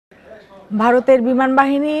ভারতের বিমান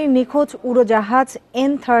বাহিনীর নিখোঁজ উড়োজাহাজ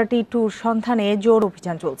N-32 সন্ধানে জোর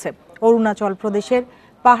অভিযান চলছে। অরুণাচল প্রদেশের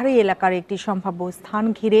পাহাড়ি এলাকার একটি সম্ভাব্য স্থান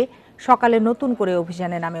ঘিরে সকালে নতুন করে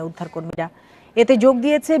অভিযানে নামে উদ্ধারকর্মীরা। এতে যোগ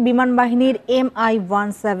দিয়েছে বিমান বাহিনীর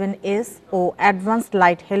Mi-17S ও অ্যাডভান্স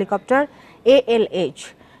লাইট হেলিকপ্টার ALH।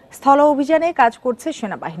 স্থল অভিযানে কাজ করছে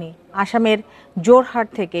সেনাবাহিনী। আসামের জোরহাট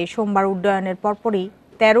থেকে সোমবার উড্ডয়নের পরপরই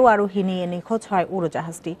 13 আরোহী নিয়ে নিখোঁজ হয়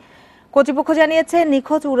উড়োজাহাজটি। কর্তৃপক্ষ জানিয়েছে,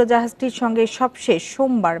 নিখোঁজ উড়োজাহাজটির সঙ্গে সবশেষ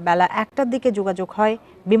সোমবার বেলা 1টার দিকে যোগাযোগ হয়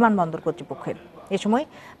বিমানবন্দর কর্তৃপক্ষের। এ সময়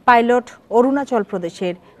পাইলট অরুণাচল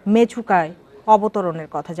প্রদেশের মেচুকায় অবতরণের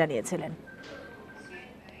কথা জানিয়েছিলেন।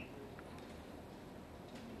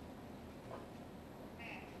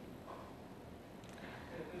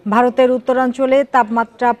 ভারতের উত্তরাঞ্চলে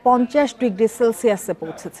তাপমাত্রা 50 ডিগ্রি সেলসিয়াসে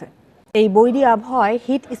পৌঁছেছে। এই বৈরী আবহাওয়ায়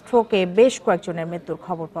হিট স্ট্রোকে বেশ কয়েকজনের মৃত্যুর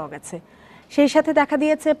খবর পাওয়া গেছে। সেই সাথে দেখা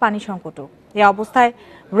দিয়েছে পানি সংকটও। এই অবস্থায়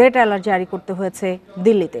রেড অ্যালার্ট জারি করতে হয়েছে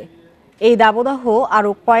দিল্লিতে। এই দাবদাহ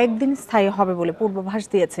আরও কয়েকদিন স্থায়ী হবে বলে পূর্বাভাস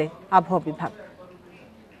দিয়েছে আবহাওয়া বিভাগ।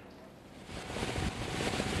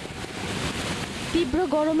 তীব্র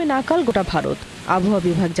গরমে নাকাল গোটা ভারত। আবহাওয়া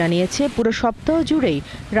বিভাগ জানিয়েছে, পুরো সপ্তাহ জুড়েই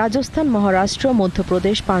রাজস্থান, মহারাষ্ট্র,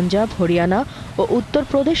 মধ্যপ্রদেশ, পাঞ্জাব, হরিয়ানা ও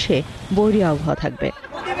উত্তরপ্রদেশে বৈরী আবহাওয়া থাকবে।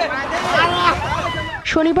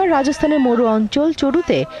 শনিবার রাজস্থানের মরু অঞ্চল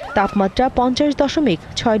চরুতে তাপমাত্রা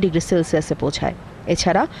 50.6 ডিগ্রি সেলসিয়াসে পৌঁছায়।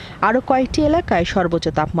 এছাড়া আরও কয়েকটি এলাকায় সর্বোচ্চ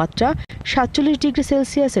তাপমাত্রা 47 ডিগ্রি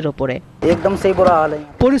সেলসিয়াসের ওপরে।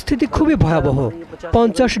 পরিস্থিতি খুবই ভয়াবহ।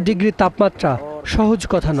 50 ডিগ্রি তাপমাত্রা সহজ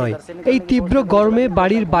কথা নয়। এই তীব্র গরমে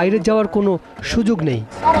বাড়ির বাইরে যাওয়ার কোনো সুযোগ নেই।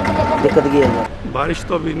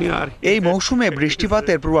 এই মৌসুমে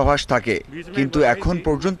বৃষ্টিপাতের পূর্বাভাস থাকে, কিন্তু এখন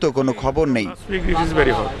পর্যন্ত কোনো খবর নেই।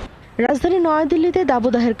 রাজধানী নয়াদিল্লিতে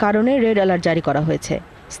দাবদাহের কারণে রেড অ্যালার্ট জারি করা হয়েছে।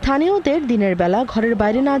 স্থানীয়দের দিনের বেলা ঘরের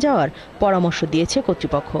বাইরে না যাওয়ার পরামর্শ দিয়েছে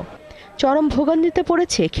কর্তৃপক্ষ। চরম ভোগান্তিতে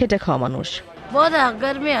পড়েছে খেটে খাওয়া মানুষ।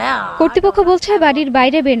 কর্তৃপক্ষ বলছে বাড়ির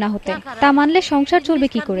বাইরে বের না হতে। তা মানলে সংসার চলবে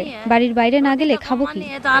কি করে? বাড়ির বাইরে না গেলে খাবো কি?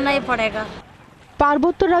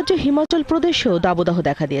 পার্বত্য রাজ্য হিমাচল প্রদেশেও দাবদাহ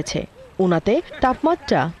দেখা দিয়েছে। উনাতে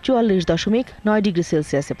তাপমাত্রা 44.9 ডিগ্রি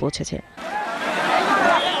সেলসিয়াসে পৌঁছেছে।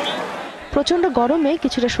 প্রচণ্ড গরমে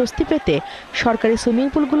কিছুটা স্বস্তি পেতে সরকারি সুইমিং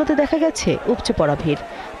পুলগুলোতে দেখা গেছে উপচে পড়া ভিড়।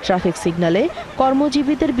 ট্রাফিক সিগন্যালে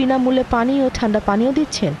কর্মজীবীদের বিনামূল্যে পানি ও ঠান্ডা পানীয়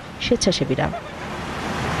দিচ্ছেন স্বেচ্ছাসেবীরা।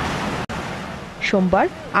 সোমবার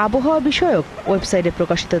আবহাওয়া বিষয়ক ওয়েবসাইটে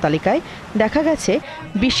প্রকাশিত তালিকায় দেখা গেছে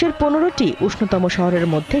বিশ্বের 15টি উষ্ণতম শহরের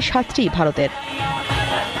মধ্যে 7টি ভারতের।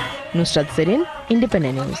 Nusrat Zerin,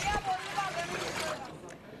 independent news.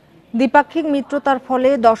 দ্বিপাক্ষিক মিত্রতার ফলে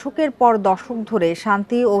দশকের পর দশক ধরে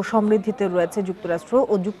শান্তি ও সমৃদ্ধিতে রয়েছে যুক্তরাষ্ট্র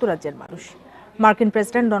ও যুক্তরাজ্যের মানুষ। মার্কিন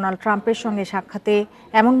প্রেসিডেন্ট ডোনাল্ড ট্রাম্পের সঙ্গে সাক্ষাতে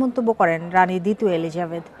এমন মন্তব্য করেন রানী দ্বিতীয়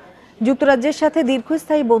এলিজাবেথ। যুক্তরাজ্যের সাথে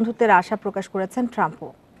দীর্ঘস্থায়ী বন্ধুত্বের আশা প্রকাশ করেছেন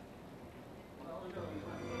ট্রাম্পও।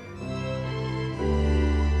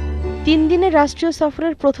 3 দিনের রাষ্ট্রীয়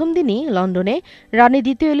সফরের প্রথম দিনই লন্ডনে রানী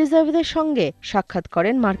দ্বিতীয় এলিজাবেথের সঙ্গে সাক্ষাৎ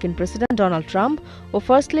করেন মার্কিন প্রেসিডেন্ট ডোনাল্ড ট্রাম্প ও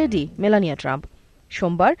ফার্স্ট লেডি মেলানিয়া ট্রাম্প।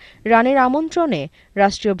 সোমবার রানীর আমন্ত্রণে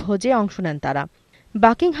রাষ্ট্রীয় ভোজে অংশ নেন তারা।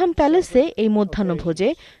 বাকিংহাম প্যালেসে এই মধ্যাহ্নভোজে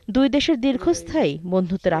দুই দেশের দীর্ঘস্থায়ী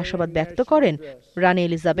বন্ধুত্বের আশাবাদ ব্যক্ত করেন রানী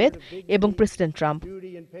এলিজাবেথ এবং প্রেসিডেন্ট ট্রাম্প।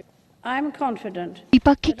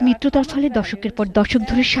 দ্বিপাক্ষিক মিত্রতার ফলে দশকের পর দশক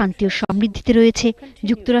ধরে শান্তি ও সমৃদ্ধিতে রয়েছে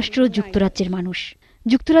যুক্তরাষ্ট্র ও যুক্তরাজ্যের মানুষ।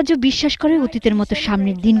 যুক্তরাজ্য বিশ্বাস করে অতীতের মতো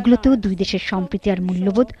সামনের দিনগুলোতেও দুই দেশের সম্প্রীতি আর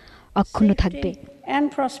মূল্যবোধ অক্ষুণ্ণ থাকবে।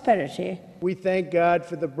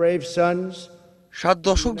 7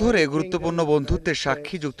 দশক ধরে গুরুত্বপূর্ণ বন্ধুত্বের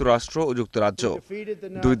সাক্ষী যুক্তরাষ্ট্র ও যুক্তরাজ্য।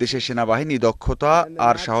 দুই দেশের সেনাবাহিনী দক্ষতা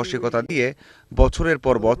আর সাহসিকতা দিয়ে বছরের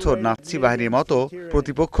পর বছর নাৎসি বাহিনীর মতো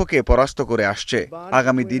প্রতিপক্ষকে পরাস্ত করে আসছে।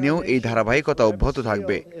 আগামী দিনেও এই ধারাবাহিকতা অব্যাহত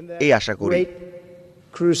থাকবে, এই আশা করি।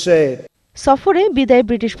 সফরে বিদায়ী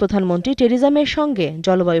ব্রিটিশ প্রধানমন্ত্রী টেরিজা মের সঙ্গে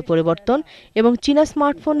জলবায়ু পরিবর্তন এবং চীনা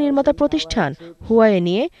স্মার্টফোন নির্মাতা প্রতিষ্ঠান হুয়াওয়ে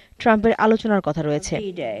নিয়ে ট্রাম্পের আলোচনার কথা রয়েছে।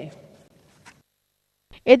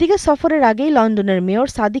 এদিকে সফরের আগেই লন্ডনের মেয়র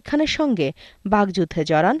সাদিক খানের সঙ্গে বাগযুদ্ধে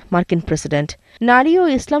জড়ান মার্কিন প্রেসিডেন্ট। নারী ও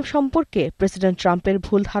ইসলাম সম্পর্কে প্রেসিডেন্ট ট্রাম্পের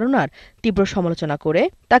ভুল ধারণার তীব্র সমালোচনা করে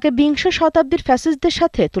তাকে বিংশ শতাব্দীর ফ্যাসিস্টদের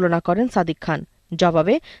সাথে তুলনা করেন সাদিক খান।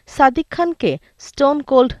 জবাবে সাদিক খানকে স্টোন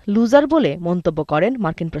কোল্ড লুজার বলে মন্তব্য করেন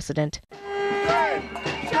মার্কিন প্রেসিডেন্ট।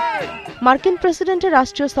 মার্কিন প্রেসিডেন্টের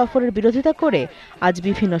রাষ্ট্রীয় সফরের বিরোধিতা করে আজ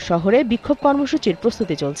বিভিন্ন শহরে বিক্ষোভ কর্মসূচির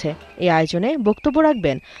প্রস্তুতি চলছে। এই আয়োজনে বক্তব্য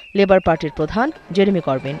রাখবেন লেবার পার্টির প্রধান Jeremy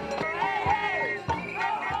Corbyn.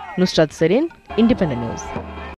 Nusrat Zerin, independent news.